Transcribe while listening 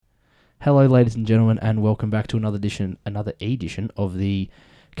Hello, ladies and gentlemen, and welcome back to another edition of the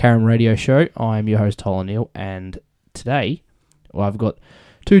Karen Radio Show. I'm your host, Tyler Neal, and today I've got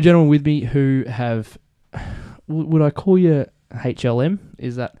two gentlemen with me who have, would I call you HLM?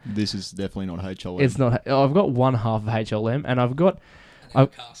 Is that? This is definitely not HLM. It's not. I've got one half of HLM, and I've got an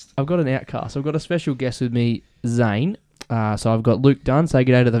outcast. I've got a special guest with me, Zane. So I've got Luke Dunn. Say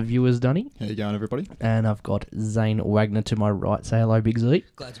good day to the viewers, Dunny. How you going, everybody? And I've got Zane Wagner to my right. Say hello, Big Z.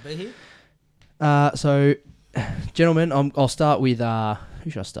 Glad to be here. So, gentlemen, I'll start with... who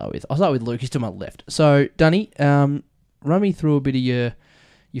should I start with? I'll start with Luke. He's to my left. So, Dunny, run me through a bit of your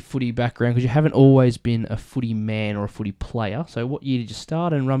footy background, because you haven't always been a footy man or a footy player. So, what year did you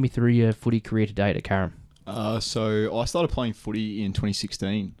start? And run me through your footy career to date at Carrum. So I started playing footy in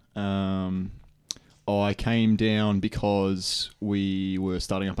 2016. I came down because we were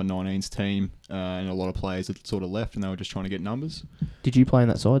starting up a 19s team, and a lot of players had sort of left, and they were just trying to get numbers. Did you play in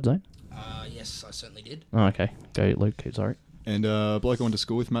that side, Zane? Yes, I certainly did. Oh, okay. Go, Luke. Sorry. And a bloke I went to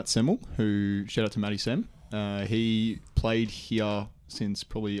school with, Matt Semmel, who, shout out to Matty Sem, he played here since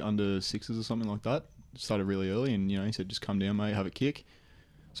probably under sixes or something like that. Started really early, and he said, just come down, mate, have a kick.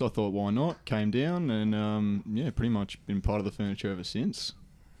 So I thought, why not? Came down, and pretty much been part of the furniture ever since.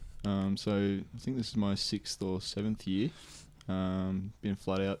 So I think this is my 6th or 7th year. Been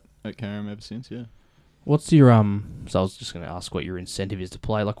flat out at Carrum ever since, yeah. What's your So I was just going to ask what your incentive is to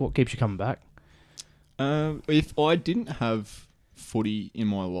play. Like, what keeps you coming back? If I didn't have footy in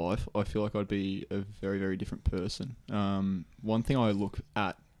my life, I feel like I'd be a very, very different person. One thing I look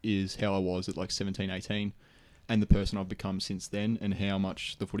at is how I was at like 17, 18, and the person I've become since then, and how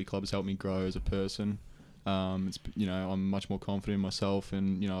much the footy club has helped me grow as a person. I'm much more confident in myself,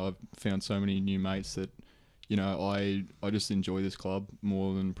 and I've found so many new mates that I just enjoy this club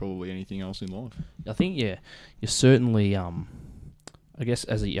more than probably anything else in life. I think you're certainly I guess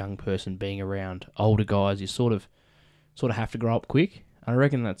as a young person being around older guys, you sort of have to grow up quick. I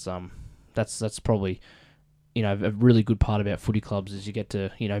reckon that's probably a really good part about footy clubs is you get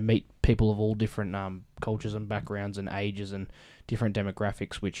to meet people of all different cultures and backgrounds and ages and different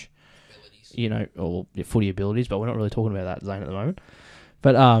demographics, which or footy abilities, but we're not really talking about that, Zane, at the moment.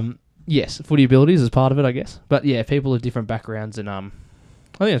 But yes, footy abilities is part of it, I guess. But yeah, people of different backgrounds, and I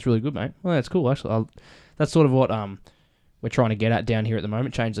think that's really good, mate. Well, that's cool, actually. That's sort of what we're trying to get at down here at the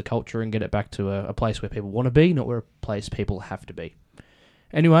moment, change the culture and get it back to a place where people want to be, not where a place people have to be.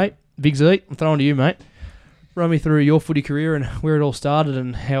 Anyway, Big Z, I'm throwing to you, mate. Run me through your footy career and where it all started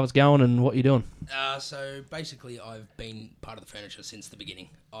and how it's going and what you're doing. So basically, I've been part of the furniture since the beginning.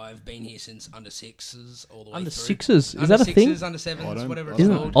 I've been here since under sixes all the way under through. Sixes? Is under that a sixes, thing? Under sevens, whatever it's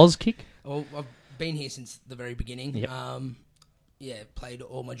Isn't called. it Auskick? Well, I've been here since the very beginning. Yep. Played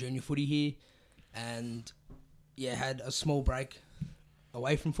all my junior footy here, and had a small break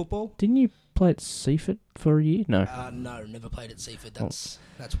away from football. Didn't you play at Seaford for a year? No. No, never played at Seaford. That's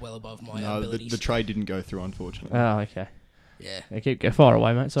well above my abilities. The trade didn't go through, unfortunately. Oh, okay. Yeah. Keep far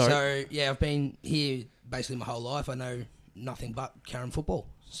away, mate. Sorry. So, I've been here basically my whole life. I know nothing but Carrum football.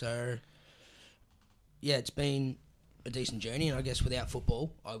 So, it's been a decent journey. And I guess without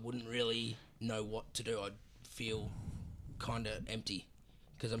football, I wouldn't really know what to do. I'd feel kind of empty.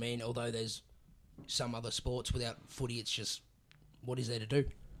 Because, although there's some other sports without footy, it's just, what is there to do?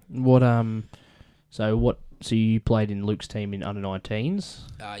 So you played in Luke's team in under 19s?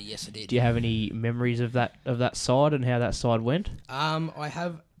 Yes, I did. Do you have any memories of that side and how that side went? I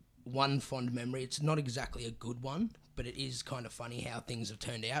have one fond memory. It's not exactly a good one, but it is kind of funny how things have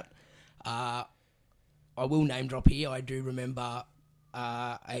turned out. I will name drop here. I do remember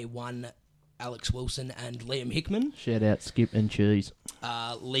a one Alex Wilson and Liam Hickman. Shout out Skip and Cheese.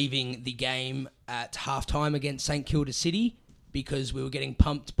 Leaving the game at halftime against St Kilda City because we were getting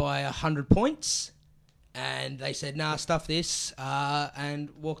pumped by 100 points. And they said, nah, stuff this, and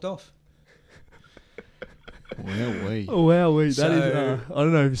walked off. Wowee. Oh, wowee. That is, I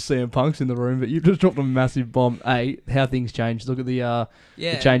don't know if CM Punk's in the room, but you've just dropped a massive bomb. How things changed. Look at the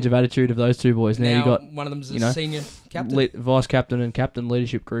change of attitude of those two boys. Now you got one of them's a senior captain. Vice captain and captain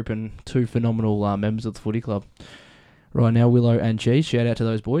leadership group and two phenomenal members of the footy club. Right now, Willow and Cheese. Shout out to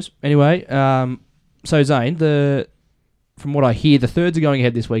those boys. Anyway, so Zane, from what I hear, the thirds are going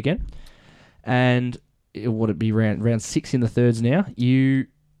ahead this weekend. And would it be round 6 in the thirds now? You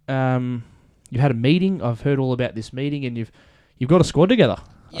had a meeting. I've heard all about this meeting, and you've got a squad together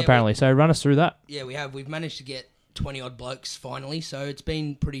apparently. So run us through that. Yeah, we have. We've managed to get 20 odd blokes finally. So it's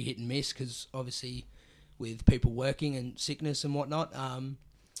been pretty hit and miss because obviously with people working and sickness and whatnot,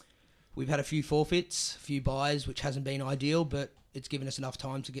 we've had a few forfeits, a few buys, which hasn't been ideal, but it's given us enough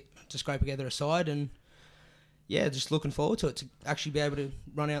time to scrape together a side and yeah, just looking forward to it, to actually be able to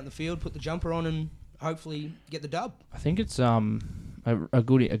run out in the field, put the jumper on, and hopefully get the dub. I think it's a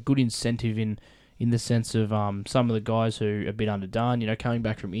good incentive in the sense of some of the guys who are a bit underdone, coming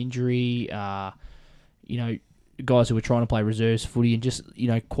back from injury, guys who are trying to play reserves footy and just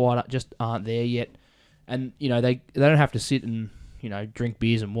just aren't there yet, and they don't have to sit and drink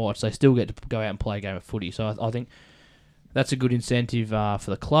beers and watch. They still get to go out and play a game of footy. So I think that's a good incentive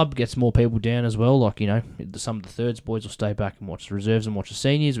for the club. Gets more people down as well. Like some of the thirds boys will stay back and watch the reserves and watch the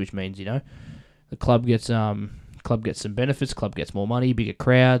seniors, which means the club gets some benefits. Club gets more money, bigger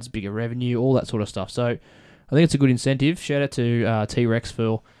crowds, bigger revenue, all that sort of stuff. So I think it's a good incentive. Shout out to T-Rex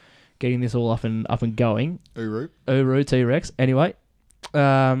for getting this all up and going. Uru T-Rex. Anyway,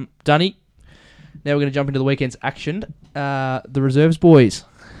 Dunny. Now we're going to jump into the weekend's action. The reserves boys.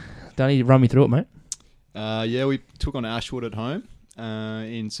 Dunny, run me through it, mate. We took on Ashwood at home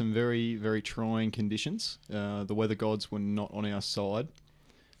in some very, very trying conditions. The weather gods were not on our side.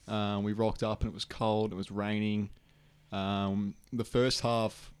 We rocked up and it was cold, it was raining. The first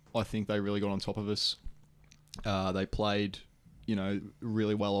half, I think they really got on top of us. They played,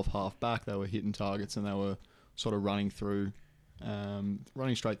 really well off half back. They were hitting targets and they were sort of running straight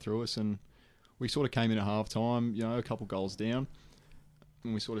through us. And we sort of came in at half time, a couple goals down.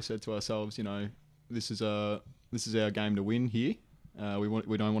 And we sort of said to ourselves, this is our game to win here.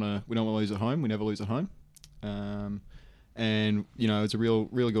 We don't want to lose at home. We never lose at home. And it's a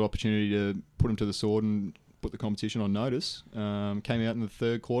really good opportunity to put them to the sword and put the competition on notice. Came out in the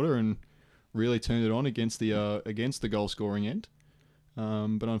third quarter and really turned it on against the goal scoring end.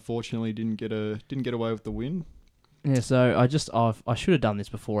 But unfortunately didn't get away with the win. Yeah, so I should have done this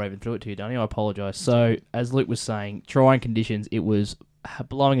before I even threw it to you, Danny. I apologise. So as Luke was saying, trying conditions. It was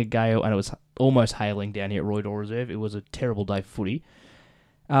blowing a gale and it was almost hailing down here at Roydor Reserve. It was a terrible day for footy.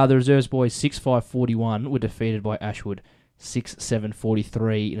 The reserves boys 6-5-41 were defeated by Ashwood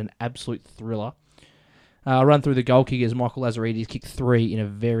 6-7-43 in an absolute thriller. I'll run through the goal kickers. Michael Lazaridis kicked 3 in a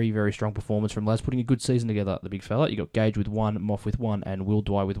very, very strong performance from Laz, putting a good season together, the big fella. You got Gage with 1, Moff with 1, and Will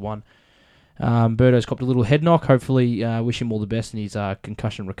Dwyer with 1. Birdo's copped a little head knock. Hopefully, wish him all the best in his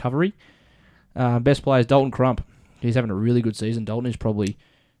concussion recovery. Best players, Dalton Crump. He's having a really good season. Dalton is probably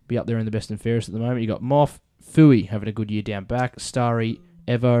be up there in the best and fairest at the moment. You got Moff, Fui having a good year down back, Starry,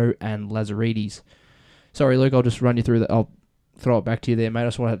 Evo, and Lazaridis. Sorry, Luke, I'll just run you through that. I'll throw it back to you there, mate. I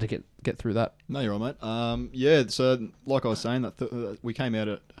just wanted to get through that. No, you're right, mate. So like I was saying, that we came out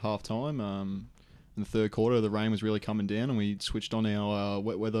at half time. In the third quarter, the rain was really coming down, and we switched on our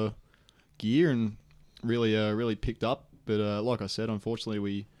wet weather gear and really picked up. But like I said, unfortunately,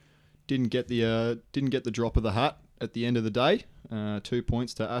 we didn't get the drop of the hat at the end of the day. 2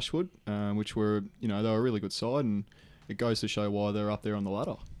 points to Ashwood, which were they were a really good side, and it goes to show why they're up there on the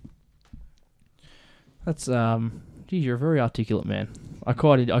ladder. That's geez, you're a very articulate man. I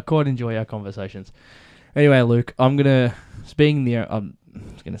quite enjoy our conversations. Anyway, Luke, I'm gonna it's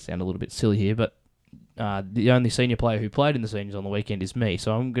gonna sound a little bit silly here, but the only senior player who played in the seniors on the weekend is me,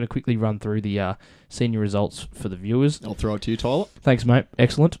 so I'm gonna quickly run through the senior results for the viewers. I'll throw it to you, Tyler. Thanks, mate.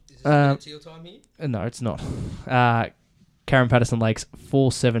 Excellent. Is this your time here? No, it's not. Karen Patterson Lakes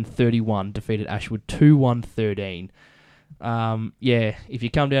 4-7-31 defeated Ashwood 2-1-13. If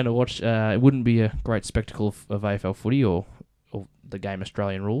you come down to watch, it wouldn't be a great spectacle of AFL footy or the game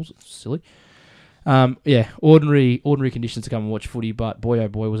Australian rules. It's silly. Ordinary conditions to come and watch footy, but boy oh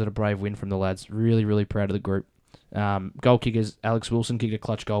boy was it a brave win from the lads. Really, really proud of the group. Goal kickers, Alex Wilson kicked a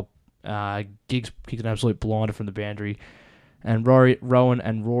clutch goal. Giggs kicked an absolute blinder from the boundary. And Rowan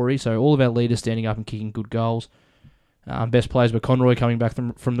and Rory, so all of our leaders standing up and kicking good goals. Best players were Conroy coming back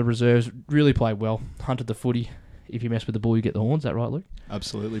from the reserves. Really played well. Hunted the footy. If you mess with the ball, you get the horns. Is that right, Luke?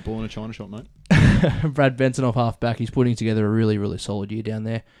 Absolutely. Ball in a China shop, mate. Brad Benson off half back. He's putting together a really, really solid year down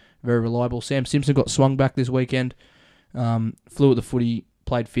there. Very reliable. Sam Simpson got swung back this weekend. Flew at the footy.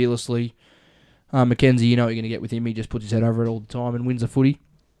 Played fearlessly. Mackenzie, you know what you're going to get with him. He just puts his head over it all the time and wins the footy.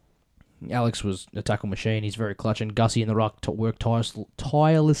 Alex was a tackle machine. He's very clutch. And Gussie in the ruck worked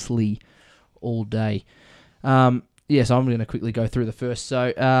tirelessly all day. So I'm going to quickly go through the first.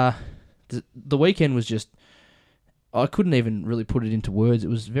 So the weekend was just... I couldn't even really put it into words. It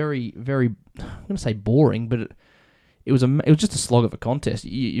was very, very... I'm going to say boring, but it was just a slog of a contest.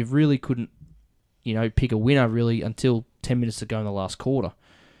 You really couldn't, pick a winner really until 10 minutes to go in the last quarter.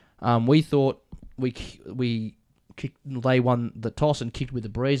 We thought they won the toss and kicked with the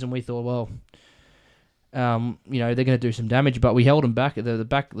breeze, and we thought, well, they're going to do some damage, but we held them back. The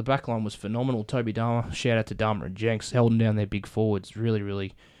back line was phenomenal. Toby Dahmer, shout out to Dahmer and Jenks, held them down their big forwards. Really,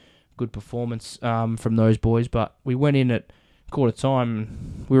 really good performance from those boys. But we went in at quarter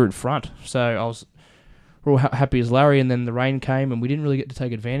time, we were in front, so I was we're all happy as Larry, and then the rain came, and we didn't really get to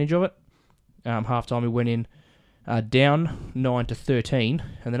take advantage of it. Half time we went in down 9-13,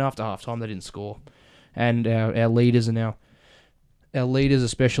 and then after half time they didn't score, and our leaders and our leaders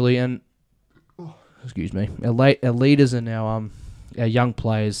especially, and excuse me, our leaders and our young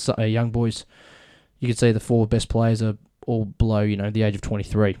players, our young boys, you could see the 4 best players are all below the age of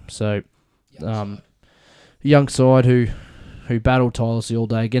 23. So young side who battled tirelessly all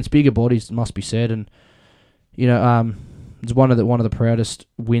day against bigger bodies, must be said, and it's one of the proudest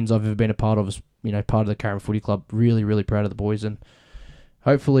wins I've ever been a part of. As part of the Carrum Footy Club. Really, really proud of the boys, and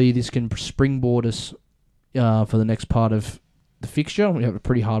hopefully this can springboard us for the next part of the fixture. We have a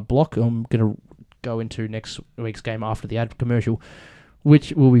pretty hard block. I'm going to go into next week's game after the ad commercial,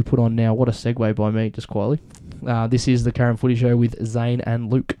 which will be put on now. What a segue by me, just quietly. This is the Carrum Footy Show with Zane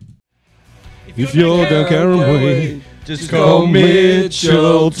and Luke. If you're down Carrum Way, just call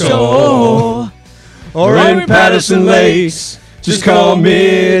Mitchell Tor. Or in Patterson Lakes, just call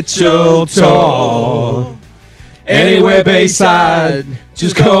Mitchell Tor. Anywhere Bayside,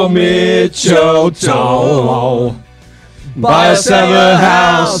 just call Mitchell Tor. Buy or sell a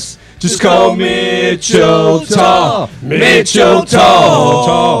house, just call Mitchell Tor. Mitchell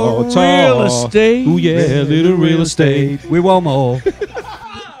Tor. Real estate. Ooh yeah, little real estate. We want more. We've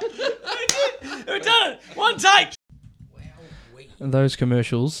done it! One take! Those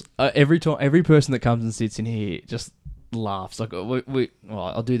commercials, every person that comes and sits in here just laughs. Like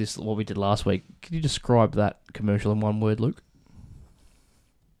I'll do this. What we did last week. Can you describe that commercial in one word, Luke?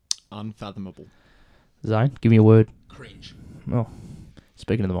 Unfathomable. Zane, give me a word. Cringe. Oh,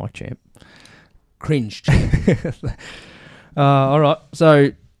 speaking of the mic, champ. Cringe. All right.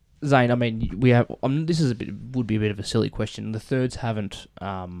 So, Zane, I mean, we have. This is would be a bit of a silly question. The thirds haven't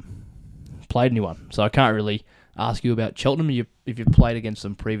played anyone, so I can't really ask you about Cheltenham. If you've played against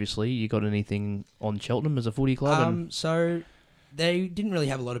them previously, you got anything on Cheltenham as a footy club? So they didn't really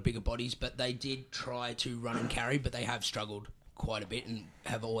have a lot of bigger bodies, but they did try to run and carry, but they have struggled quite a bit and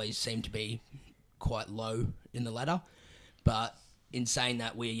have always seemed to be quite low in the ladder. But in saying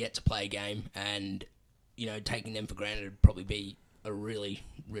that, we're yet to play a game, and taking them for granted would probably be a really,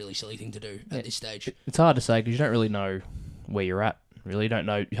 really silly thing to do at this stage. It's hard to say because you don't really know where you're at. Really, you don't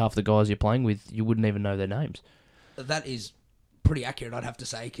know half the guys you're playing with. You wouldn't even know their names. That is pretty accurate, I'd have to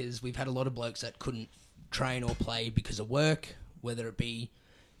say, because we've had a lot of blokes that couldn't train or play because of work, whether it be,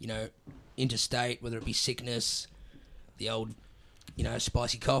 interstate, whether it be sickness, the old,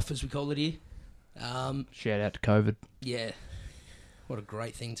 spicy cough, as we call it here. Shout out to COVID. Yeah, what a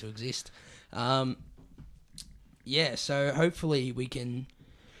great thing to exist. So hopefully we can,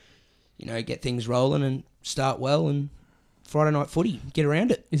 get things rolling and start well, and Friday night footy, get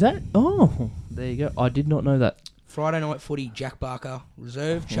around it. Is that? Oh, there you go. I did not know that. Friday night footy, Jack Barker,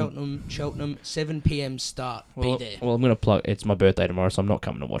 reserve, Cheltenham, 7 p.m. start. Well, be there. Well, I'm going to plug. It's my birthday tomorrow, so I'm not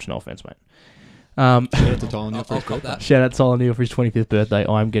coming to watch. No offense, mate. Shout out to Tyler Neal for his I'll cop birthday. that. Shout out to Tyler Neal for his 25th birthday.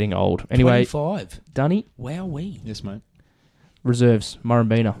 I'm getting old. Anyway, 25. Dunny, Wowee. Yes, mate. reserves,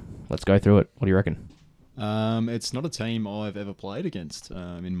 Murrumbina. Let's go through it. What do you reckon? It's not a team I've ever played against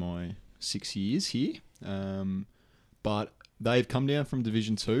in my 6 years here, but they've come down from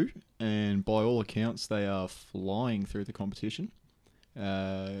Division 2, and by all accounts, they are flying through the competition.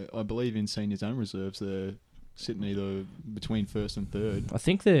 I believe in seniors and reserves, they're sitting either between first and third. I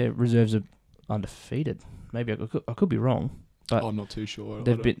think their reserves are undefeated. Maybe I could be wrong, but I'm not too sure.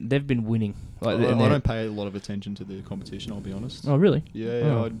 they've been winning. I don't pay a lot of attention to the competition, I'll be honest. Oh, really? Yeah,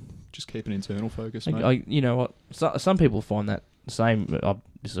 Oh. I'd just keep an internal focus, mate. You know what? Some people find that same. I'm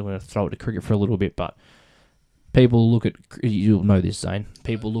going to throw it to cricket for a little bit, but people look at, you'll know this, Zane.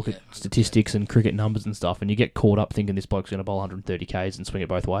 People look at statistics and cricket numbers and stuff, and you get caught up thinking this bloke's going to bowl 130 Ks and swing it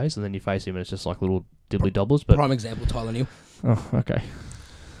both ways, and then you face him and it's just like little dibbly dobblers. But Prime example, Tyler Neal. oh, okay.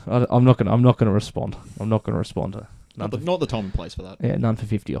 I'm not going to respond. I'm not going to respond to Not the time and place for that. yeah, none for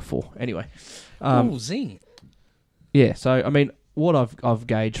 50 or 4. Anyway, Oh, zing. yeah. So I mean, what I've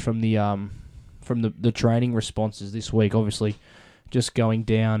gauged from the training responses this week, obviously, just going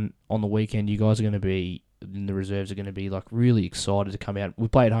down on the weekend, you guys are going to be in the reserves are going to be like really excited to come out. We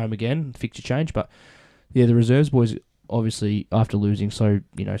play at home again, fixture change, but yeah, the reserves boys obviously after losing so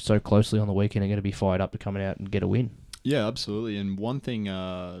closely on the weekend are going to be fired up to come out and get a win. Yeah, absolutely. And one thing,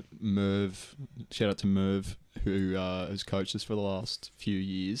 Merv, shout out to Merv, who has coached us for the last few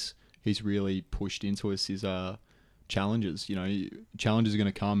years. He's really pushed into us is challenges. Challenges are going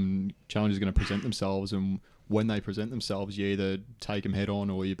to come, challenges are going to present themselves, and when they present themselves, you either take them head on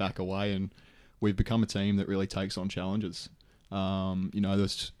or you back away. And we've become a team that really takes on challenges.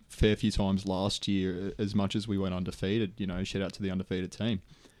 There's a fair few times last year, as much as we went undefeated, shout out to the undefeated team.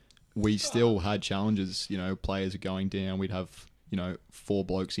 we still had challenges. Players are going down. We'd have 4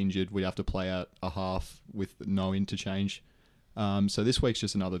 blokes injured. We'd have to play out a half with no interchange. So this week's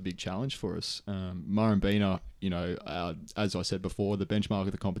just another big challenge for us. Murrumbeena, as I said before, the benchmark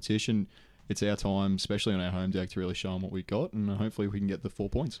of the competition. It's our time, especially on our home deck, to really show them what we got, and hopefully we can get the 4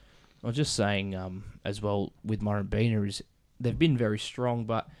 points. I was just saying as well with Murrumbeena is they've been very strong,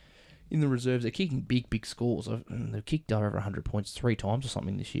 but in the reserves they're kicking big scores. They've kicked over 100 points 3 times or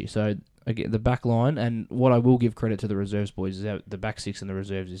something this year. So again, the back line, and what I will give credit to the reserves boys is that the back six in the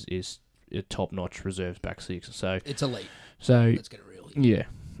reserves is a top-notch reserves back six. So it's elite. So let's get it real here.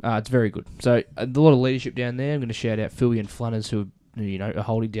 Yeah, it's very good. So a lot of leadership down there. I'm going to shout out Philly and Flanners who are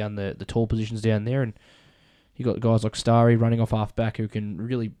holding down the tall positions down there, and you got guys like Starry running off half back who can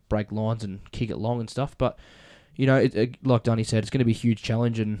really break lines and kick it long and stuff. But like Dunny said, it's going to be a huge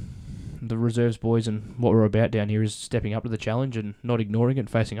challenge, and the reserves boys and what we're about down here is stepping up to the challenge and not ignoring it and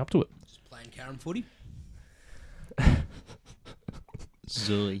facing up to it. Just playing Karen footy.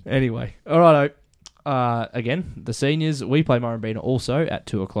 Zooey. Anyway, all right. Again, the seniors, we play Murrumbeena also at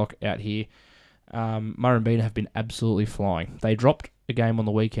 2 o'clock out here. Murrumbeena have been absolutely flying. They dropped a game on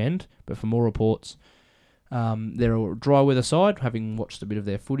the weekend, but for more reports, they're a dry weather side, having watched a bit of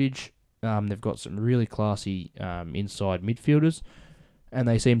their footage. They've got some really classy inside midfielders, and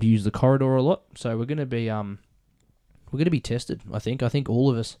they seem to use the corridor a lot. So we're going to be tested. I think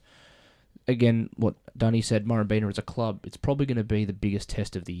all of us. Again, what Dunny said, Murrumbeena as a club, it's probably going to be the biggest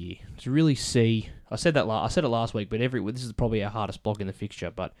test of the year to really see. I said it last week, but this is probably our hardest block in the fixture.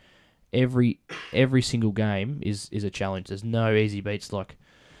 But every single game is a challenge. There's no easy beats. Like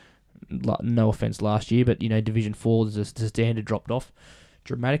no offense last year, but Division 4, the standard dropped off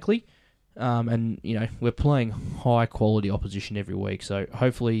dramatically, and we're playing high quality opposition every week. So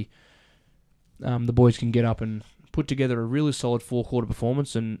hopefully, the boys can get up and put together a really solid 4-quarter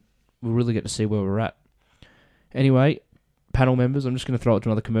performance, and we'll really get to see where we're at. Anyway, panel members, I'm just going to throw it to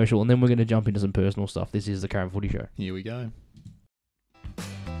another commercial, and then we're going to jump into some personal stuff. This is the Karen Footy Show. Here we go.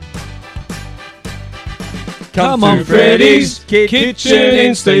 Come on, Freddy's Kitchen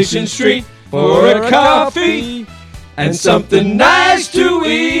in Station Street for a coffee and something nice to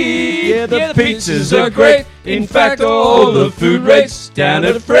eat. Yeah, the pizzas are great. In fact, all the food rates down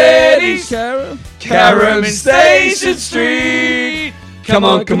at Freddy's Karen Station Street. Come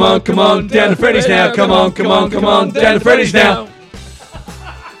on, down to Freddy's now. Come on, down to Freddy's now.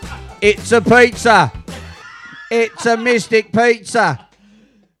 It's a pizza. It's a Mystic Pizza.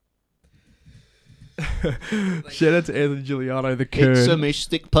 Shout out to Anthony Giuliano, the Kern. It's a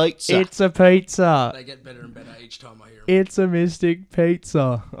Mystic Pizza. It's a pizza. They get better and better each time I hear them. It's a Mystic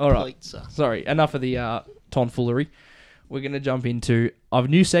Pizza. All right. Pizza. Sorry, enough of the tomfoolery. We're going to jump into a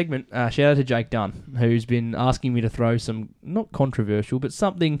new segment. Shout out to Jake Dunn, who's been asking me to throw some, not controversial, but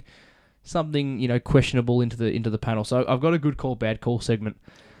something questionable into the panel. So I've got a good call, bad call segment.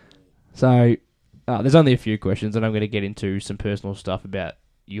 So there's only a few questions, and I'm going to get into some personal stuff about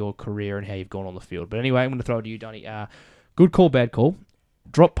your career and how you've gone on the field. But anyway, I'm going to throw it to you, Dunny. Good call, bad call.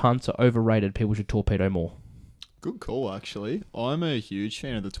 Drop punts are overrated. People should torpedo more. Good call, actually. I'm a huge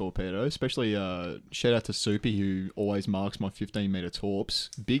fan of the torpedo, especially shout out to Soupy, who always marks my 15-metre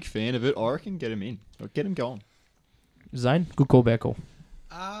torps. Big fan of it. I reckon get him in. Get him going. Zane, good call, bad call.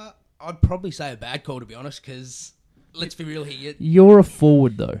 I'd probably say a bad call, to be honest, because let's be real here. You're a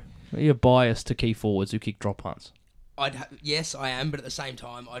forward, though. You're biased to key forwards who kick drop punts. Yes, I am, but at the same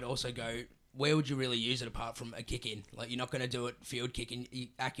time, I'd also go, where would you really use it apart from a kick-in? Like, you're not going to do it field kicking,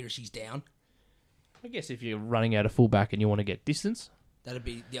 accuracy's down. I guess if you're running out of fullback and you want to get distance. That'd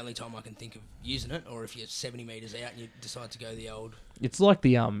be the only time I can think of using it, or if you're 70 metres out and you decide to go the old... It's like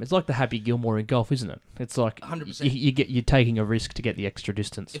the Happy Gilmore in golf, isn't it? It's like 100%. You're taking a risk to get the extra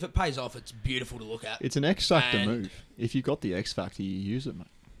distance. If it pays off, it's beautiful to look at. It's an X Factor move. If you've got the X Factor, you use it, mate.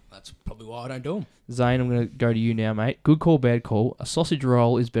 That's probably why I don't do them. Zane, I'm going to go to you now, mate. Good call, bad call. A sausage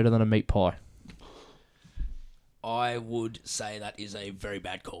roll is better than a meat pie. I would say that is a very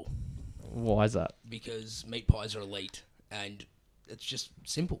bad call. Why is that? Because meat pies are elite, and it's just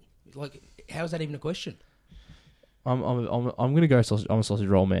simple. Like, how is that even a question? I'm going to go sausage. I'm a sausage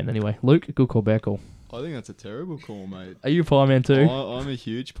roll man. Anyway, Luke, good call, bad call. I think that's a terrible call, mate. Are you a pie man too? I'm a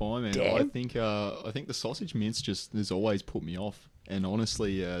huge pie man. Damn. I think the sausage mince just has always put me off. And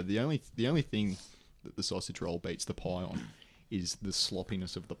honestly, the only thing that the sausage roll beats the pie on is the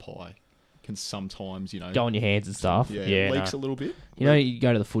sloppiness of the pie. Can sometimes, go on your hands and stuff. Yeah, leaks a little bit. You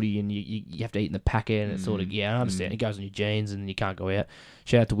go to the footy and you have to eat in the packet and it's sort of, I understand. It goes on your jeans and you can't go out.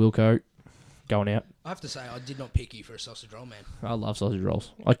 Shout out to Wilco, going out. I have to say, I did not pick you for a sausage roll, man. I love sausage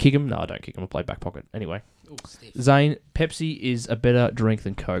rolls. I kick them. No, I don't kick them. I play back pocket. Anyway. Ooh, stiff. Zane, Pepsi is a better drink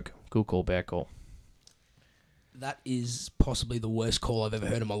than Coke. Good call, bad call. That is possibly the worst call I've ever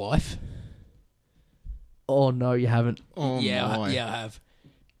heard in my life. Oh, no, you haven't. Oh, my. I have.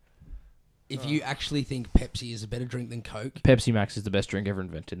 If you actually think Pepsi is a better drink than Coke, Pepsi Max is the best drink ever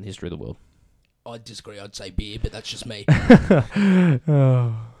invented in the history of the world. I'd disagree. I'd say beer, but that's just me.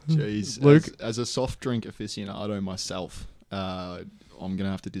 Jeez. Luke? As a soft drink aficionado myself, I'm going to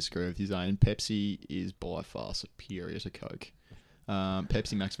have to disagree with you, Zane. Pepsi is by far superior to Coke.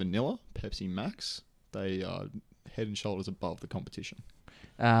 Pepsi Max Vanilla, Pepsi Max, they are head and shoulders above the competition.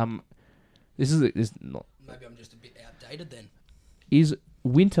 This is not. Maybe I'm just a bit outdated then. Is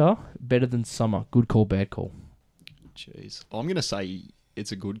winter better than summer? Good call, bad call. Jeez. I'm going to say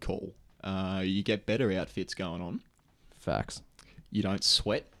it's a good call. You get better outfits going on. Facts. You don't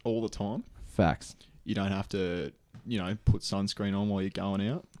sweat all the time. Facts. You don't have to, put sunscreen on while you're going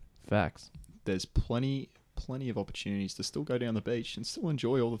out. Facts. There's plenty of opportunities to still go down the beach and still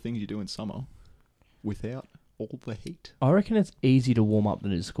enjoy all the things you do in summer without all the heat. I reckon it's easy to warm up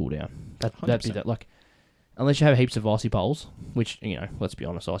than it is to cool down. That'd be 100%. that. Like, unless you have heaps of icy poles, which, let's be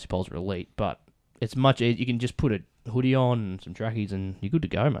honest, icy poles are elite, but it's much easier. You can just put a hoodie on and some trackies and you're good to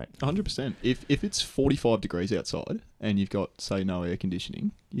go, mate. 100%. If it's 45 degrees outside and you've got, say, no air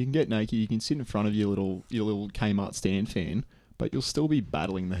conditioning, you can get naked, you can sit in front of your little Kmart stand fan, but you'll still be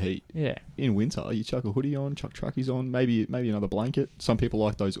battling the heat. Yeah. In winter, you chuck a hoodie on, chuck trackies on, maybe another blanket. Some people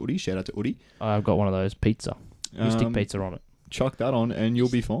like those hoodies. Shout out to Hoodie. I've got one of those pizza. You stick pizza on it. Chuck that on and you'll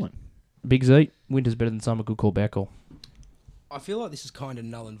be fine. Big Z, winter's better than summer. Good call, bad call. I feel like this is kind of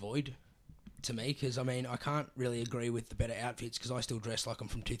null and void to me because, I can't really agree with the better outfits because I still dress like I'm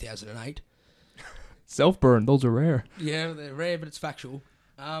from 2008. Self-burn, those are rare. Yeah, they're rare, but it's factual.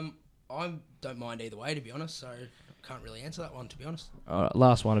 I don't mind either way, to be honest, so I can't really answer that one, to be honest.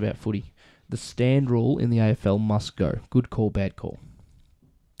 Last one about footy. The stand rule in the AFL must go. Good call, bad call.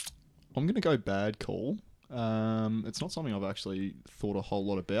 I'm going to go bad call. It's not something I've actually thought a whole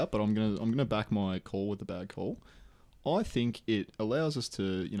lot about, but I'm gonna back my call with the bad call. I think it allows us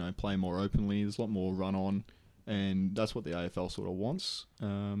to, play more openly. There's a lot more run on, and that's what the AFL sort of wants.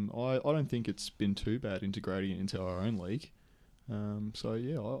 I don't think it's been too bad integrating it into our own league. So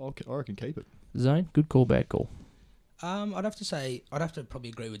yeah, I reckon keep it. Zane, good call, bad call. I'd have to probably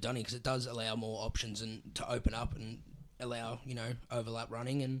agree with Dunny because it does allow more options and to open up and allow, overlap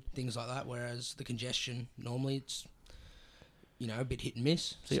running and things like that, whereas the congestion, normally it's, a bit hit and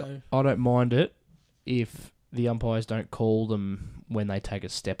miss. See, So I don't mind it if the umpires don't call them when they take a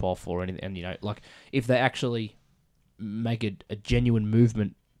step off or anything, and, like, if they actually make a genuine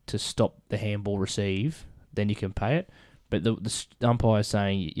movement to stop the handball receive, then you can pay it. But the umpire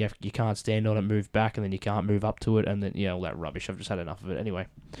saying you can't stand on it, move back, and then you can't move up to it, and then, all that rubbish. I've just had enough of it. Anyway.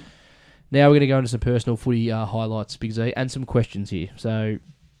 Now we're going to go into some personal footy highlights, Big Z, and some questions here. So,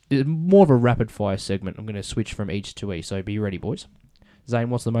 it's more of a rapid-fire segment. I'm going to switch from each to each, so be ready, boys. Zane,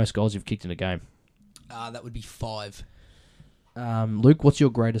 what's the most goals you've kicked in a game? that would be 5. Luke, what's your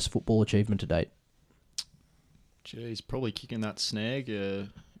greatest football achievement to date? Jeez, probably kicking that snag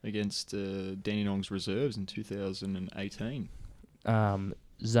against Dandenong's reserves in 2018.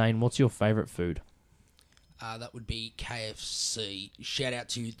 Zane, what's your favourite food? That would be KFC. Shout out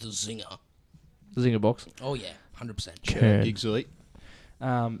to the Zinger. The Zinger box. Oh yeah, 100%. Churn. Big Zee.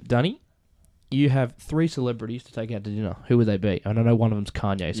 Dunny, you have 3 celebrities to take out to dinner. Who would they be? And I know one of them's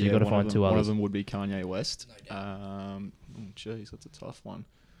Kanye, so you've got to find 2 others. One of them would be Kanye West. No doubt. Jeez, that's a tough one.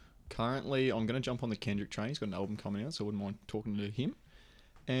 Currently, I'm going to jump on the Kendrick train. He's got an album coming out, so I wouldn't mind talking to him.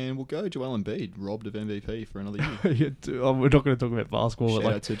 And we'll go Joel Embiid, robbed of MVP for another year. We're not going to talk about basketball.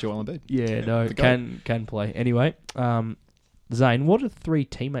 Shout out to Joel Embiid. Yeah, no, The GOAT. can play. Anyway, Zane, what are 3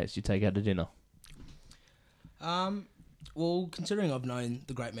 teammates you take out to dinner? Well, considering I've known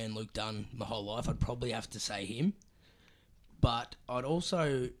the great man Luke Dunn my whole life, I'd probably have to say him. But I'd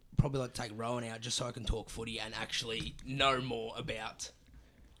also probably like to take Rowan out just so I can talk footy and actually know more about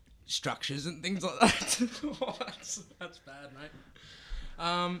structures and things like that. Oh, that's bad, mate.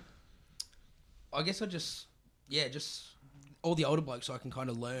 I guess just all the older blokes so I can kind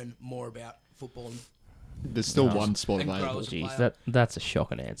of learn more about football. And, There's still one spot and grow available. as a Jeez, player. that's a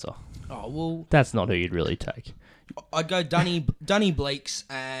shocking answer. Oh, well, That's not who you'd really take. I'd go Dunny Bleeks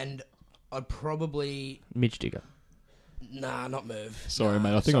and I'd probably... Mitch Digger. Nah, not Merv. Sorry, Nah,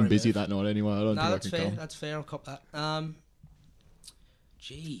 mate. I think sorry, I'm busy Merv. that night anyway. I don't No, think that's I can fair. come. That's fair. I'll cop that.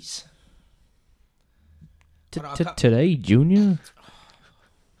 Jeez. I can't- Today, Junior?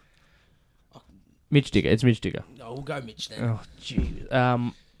 Mitch Digger. It's Mitch Digger. No, we'll go Mitch then. Oh,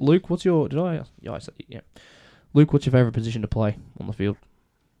 jeez. Luke, what's your... Did I... Yeah, I said... Yeah. Luke, what's your favourite position to play on the field?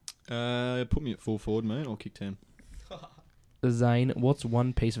 Put me at full forward, mate. I'll kick 10. Zane, what's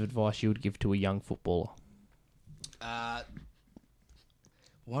one piece of advice you would give to a young footballer?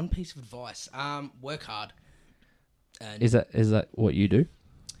 One piece of advice. Work hard. And Is that what you do?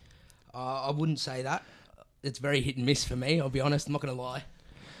 I wouldn't say that. It's very hit and miss for me, I'll be honest. I'm not going to lie.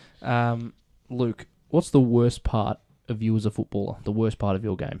 Luke, what's the worst part of you as a footballer? The worst part of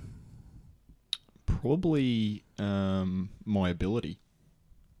your game? Probably my ability.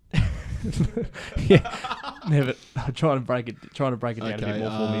 Yeah, never. I'm trying to break it down a bit more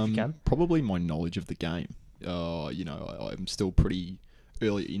for me if you can. Probably my knowledge of the game. I'm still pretty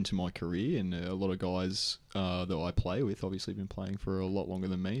early into my career, and a lot of guys that I play with obviously have been playing for a lot longer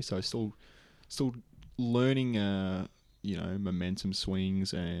than me. So still learning, momentum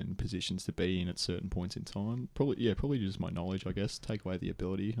swings and positions to be in at certain points in time. Probably just my knowledge, I guess. Take away the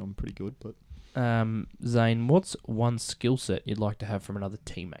ability, I'm pretty good. But Zane, what's one skill set you'd like to have from another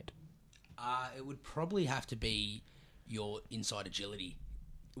teammate? It would probably have to be your inside agility,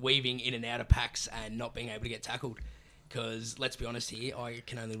 weaving in and out of packs and not being able to get tackled. Because let's be honest here, I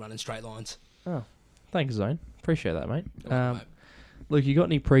can only run in straight lines. Oh, thanks, Zane. Appreciate that, mate. Mate. Luke, you got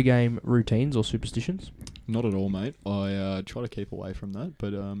any pre-game routines or superstitions? not at all, mate. I try to keep away from that.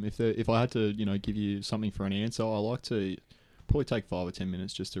 But if I had to, give you something for an answer, I like to probably take 5 or 10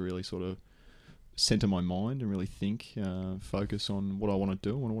 minutes just to really sort of center my mind and really think, focus on what I want to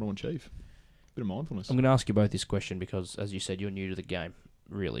do and what I want to achieve. Bit of mindfulness. I'm going to ask you both this question because, as you said, you're new to the game.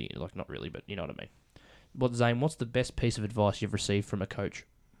 Really, not really, but you know what I mean. Zane, what's the best piece of advice you've received from a coach?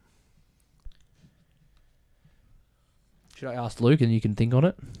 Should I ask Luke and you can think on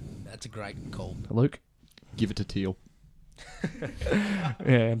it? That's a great call. Luke? Give it to Teal.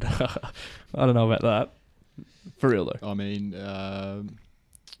 And I don't know about that. For real, though. I mean,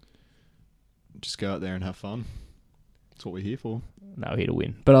 just go out there and have fun. That's what we're here for. No, here to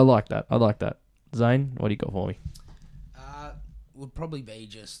win. But I like that. Zane, what do you got for me? Would probably be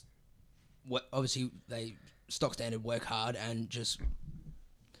just obviously they stock standard work hard and just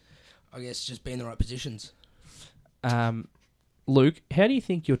be in the right positions. Luke, how do you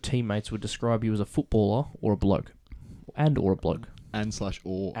think your teammates would describe you as a footballer or a bloke? Or a bloke?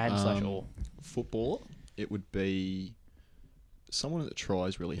 And/or. Footballer, it would be someone that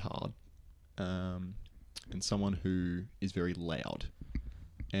tries really hard, and someone who is very loud.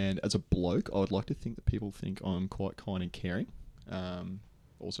 And as a bloke, I would like to think that people think I'm quite kind and caring.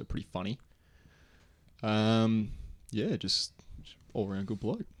 Also pretty funny. Just all around good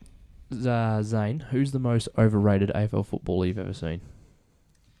bloke. Zane, who's the most overrated AFL footballer you've ever seen?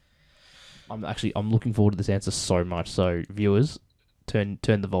 I'm looking forward to this answer so much. So viewers, turn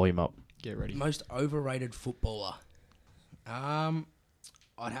the volume up. Get ready. Most overrated footballer. I'd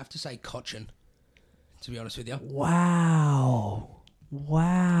have to say Cochin, to be honest with you. Wow.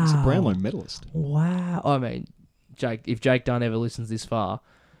 He's a Brownlow medalist. Wow. I mean, Jake, if Jake Dunn ever listens this far,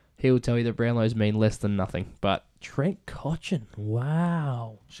 he'll tell you that Brownlows mean less than nothing. But Trent Cotchin,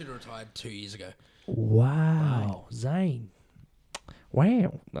 wow. Should have retired 2 years ago. Wow. Zane.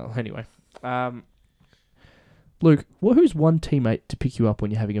 Wow. No, anyway. Luke, who's one teammate to pick you up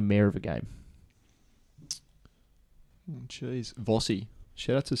when you're having a mare of a game? Jeez. Vossi.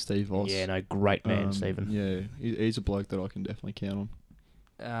 Shout out to Steve Voss. Yeah, no, great man, Stephen. Yeah, he's a bloke that I can definitely count on.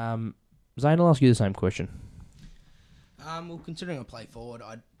 Zane, I'll ask you the same question. Well, considering I play forward,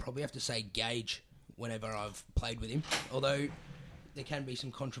 I'd probably have to say Gage whenever I've played with him. Although there can be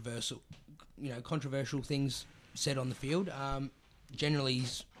some controversial things said on the field. Generally,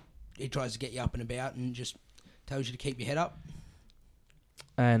 he tries to get you up and about and just tells you to keep your head up.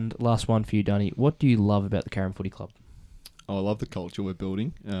 And last one for you, Dunny. What do you love about the Carrum Footy Club? I love the culture we're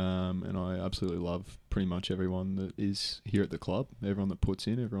building, and I absolutely love pretty much everyone that is here at the club. Everyone that puts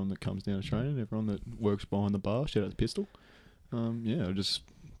in, everyone that comes down to training, everyone that works behind the bar. Shout out to Pistol.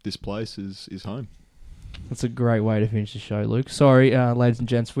 This place is home. That's a great way to finish the show, Luke. Sorry, ladies and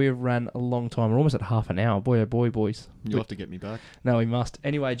gents, we have ran a long time. We're almost at half an hour. Boy, oh boy, boys. You'll have to get me back. No, we must.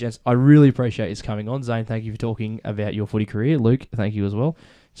 Anyway, gents, I really appreciate you coming on. Zane, thank you for talking about your footy career. Luke, thank you as well.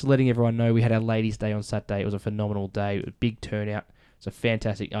 Just letting everyone know we had our Ladies' Day on Saturday. It was a phenomenal day. It was a big turnout. It's a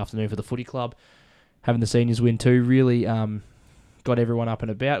fantastic afternoon for the footy club. Having the seniors win too really got everyone up and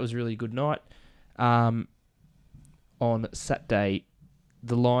about. It was a really good night. On Saturday,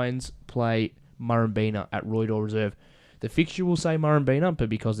 the Lions play Murrumbeena at Roydor Reserve. The fixture will say Murrumbeena, but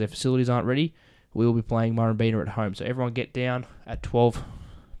because their facilities aren't ready, we will be playing Murrumbeena at home. So everyone get down at 12.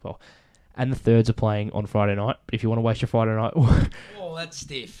 Well, and the thirds are playing on Friday night. But if you want to waste your Friday night... Oh, that's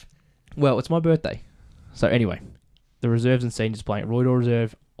stiff. Well, it's my birthday. So anyway, the reserves and seniors playing at Roydor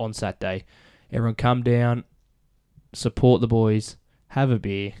Reserve on Saturday. Everyone come down, support the boys, have a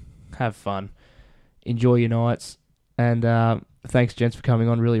beer, have fun, enjoy your nights, And thanks, gents, for coming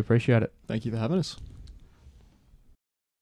on. Really appreciate it. Thank you for having us.